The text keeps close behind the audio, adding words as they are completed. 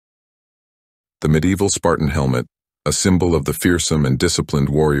The medieval Spartan helmet, a symbol of the fearsome and disciplined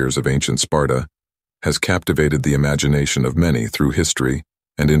warriors of ancient Sparta, has captivated the imagination of many through history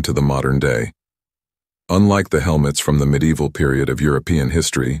and into the modern day. Unlike the helmets from the medieval period of European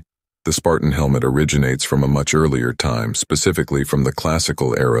history, the Spartan helmet originates from a much earlier time, specifically from the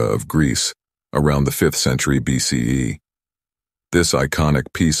classical era of Greece, around the 5th century BCE. This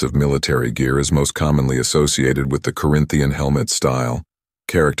iconic piece of military gear is most commonly associated with the Corinthian helmet style,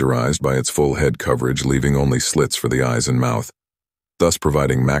 characterized by its full head coverage leaving only slits for the eyes and mouth, thus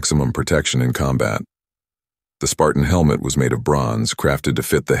providing maximum protection in combat. The Spartan helmet was made of bronze, crafted to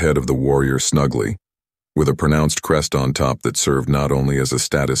fit the head of the warrior snugly, with a pronounced crest on top that served not only as a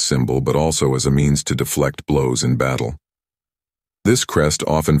status symbol but also as a means to deflect blows in battle. This crest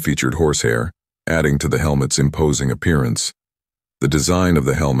often featured horsehair, adding to the helmet's imposing appearance. The design of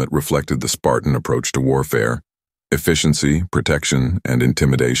the helmet reflected the Spartan approach to warfare: efficiency, protection, and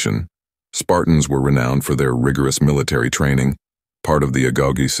intimidation. Spartans were renowned for their rigorous military training, part of the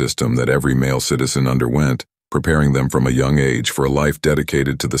agoge system that every male citizen underwent, preparing them from a young age for a life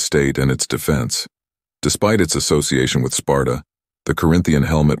dedicated to the state and its defense. Despite its association with Sparta, the Corinthian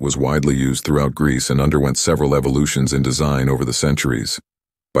helmet was widely used throughout Greece and underwent several evolutions in design over the centuries.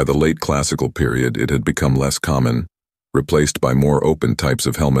 By the late classical period, it had become less common, replaced by more open types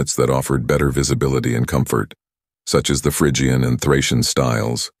of helmets that offered better visibility and comfort, such as the Phrygian and Thracian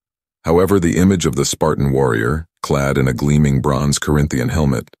styles. However, the image of the Spartan warrior, clad in a gleaming bronze Corinthian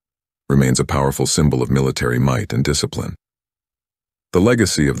helmet, remains a powerful symbol of military might and discipline. The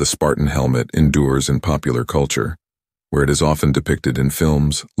legacy of the Spartan helmet endures in popular culture, where it is often depicted in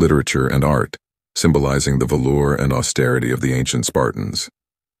films, literature, and art, symbolizing the velour and austerity of the ancient Spartans.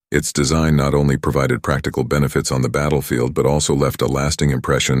 Its design not only provided practical benefits on the battlefield but also left a lasting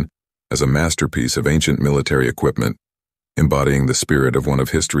impression as a masterpiece of ancient military equipment, embodying the spirit of one of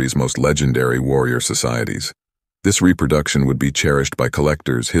history's most legendary warrior societies. This reproduction would be cherished by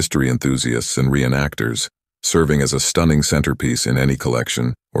collectors, history enthusiasts, and reenactors, serving as a stunning centerpiece in any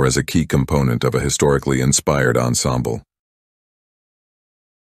collection or as a key component of a historically inspired ensemble.